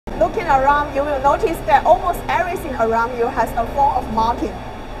Looking around, you will notice that almost everything around you has a form of marking.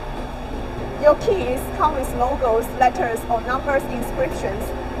 Your keys come with logos, letters, or numbers inscriptions.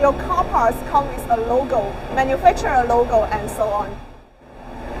 Your car parts come with a logo, manufacturer logo, and so on.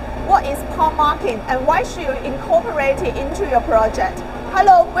 What is palm marking and why should you incorporate it into your project?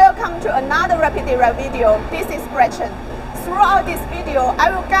 Hello, welcome to another RapidDirect video. This is Gretchen. Throughout this video, I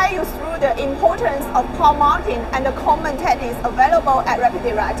will guide you through the importance of palm marking and the common techniques available at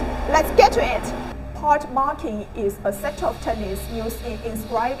RapidDirect. Let's get to it. Part marking is a set of techniques used in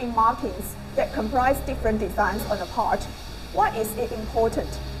inscribing markings that comprise different designs on a part. Why is it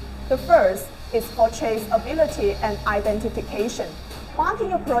important? The first is for traceability and identification. Marking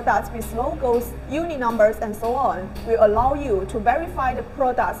your products with logos, unit numbers, and so on will allow you to verify the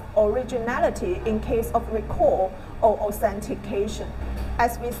product's originality in case of recall or authentication.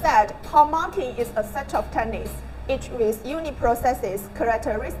 As we said, palm marking is a set of techniques, each with unique processes,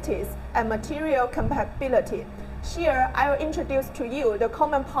 characteristics, and material compatibility. Here, I will introduce to you the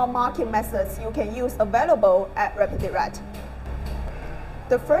common palm marking methods you can use available at RapidDirect.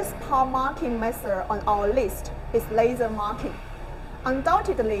 The first palm marking method on our list is laser marking.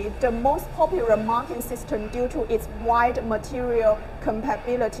 Undoubtedly, the most popular marking system due to its wide material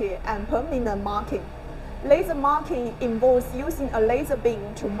compatibility and permanent marking. Laser marking involves using a laser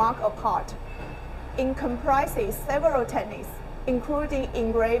beam to mark a part. It comprises several techniques, including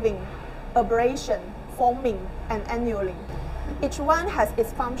engraving, abrasion, foaming, and annealing. Each one has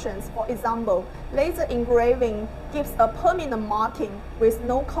its functions. For example, laser engraving gives a permanent marking with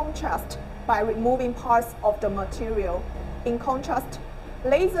no contrast by removing parts of the material. In contrast,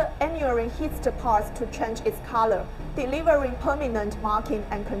 laser annealing heats the parts to change its color, delivering permanent marking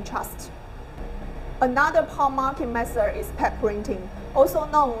and contrast. Another palm marking method is pad printing, also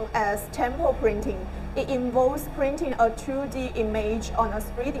known as tempo printing. It involves printing a 2D image on a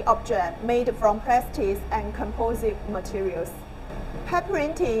 3D object made from plastics and composite materials. Pad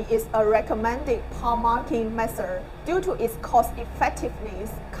printing is a recommended palm marking method due to its cost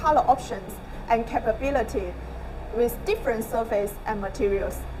effectiveness, color options, and capability with different surface and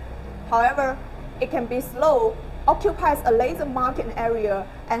materials. However, it can be slow, occupies a laser marking area,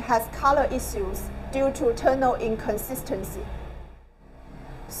 and has color issues due to tonal inconsistency.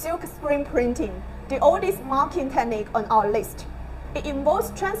 Silk screen printing, the oldest marking technique on our list. It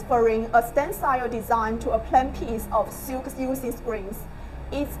involves transferring a stencil design to a plain piece of silk using screens.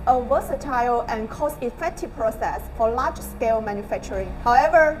 It's a versatile and cost-effective process for large-scale manufacturing.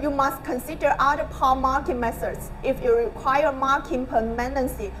 However, you must consider other palm marking methods if you require marking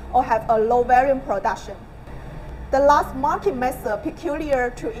permanency or have a low-volume production. The last marking method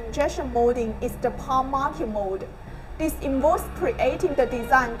peculiar to injection molding is the palm marking mold. This involves creating the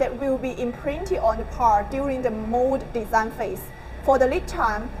design that will be imprinted on the part during the mold design phase. For the lead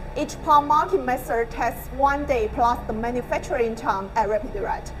time, each palm marking method takes 1 day plus the manufacturing time at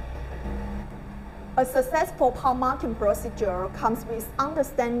RapidDirect. A successful palm marking procedure comes with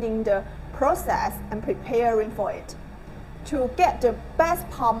understanding the process and preparing for it. To get the best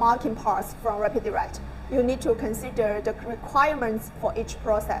palm marking parts from RapidDirect, you need to consider the requirements for each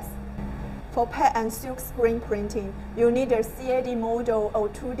process. For pad and silk screen printing, you need a CAD model or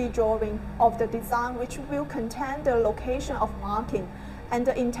 2D drawing of the design which will contain the location of marking and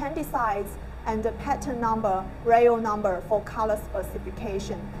the intended size and the pattern number, rail number for color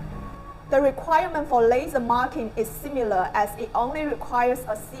specification. The requirement for laser marking is similar as it only requires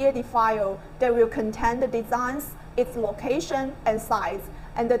a CAD file that will contain the designs, its location and size,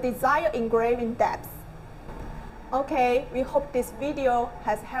 and the desired engraving depth. Okay, we hope this video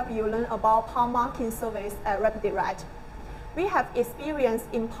has helped you learn about palm marking service at RapidDirect. We have experience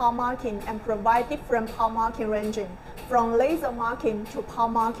in palm marking and provide different palm marking ranging, from laser marking to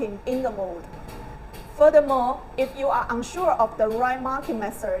palm marking in the mold. Furthermore, if you are unsure of the right marking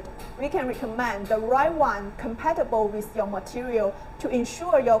method, we can recommend the right one compatible with your material to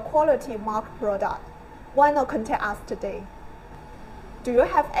ensure your quality marked product. Why not contact us today? Do you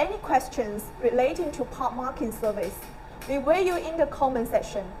have any questions relating to palm marking service? We wait you in the comment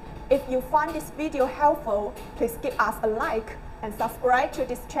section. If you find this video helpful, please give us a like and subscribe to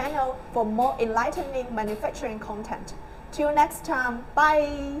this channel for more enlightening manufacturing content. Till next time,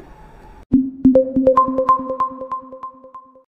 bye!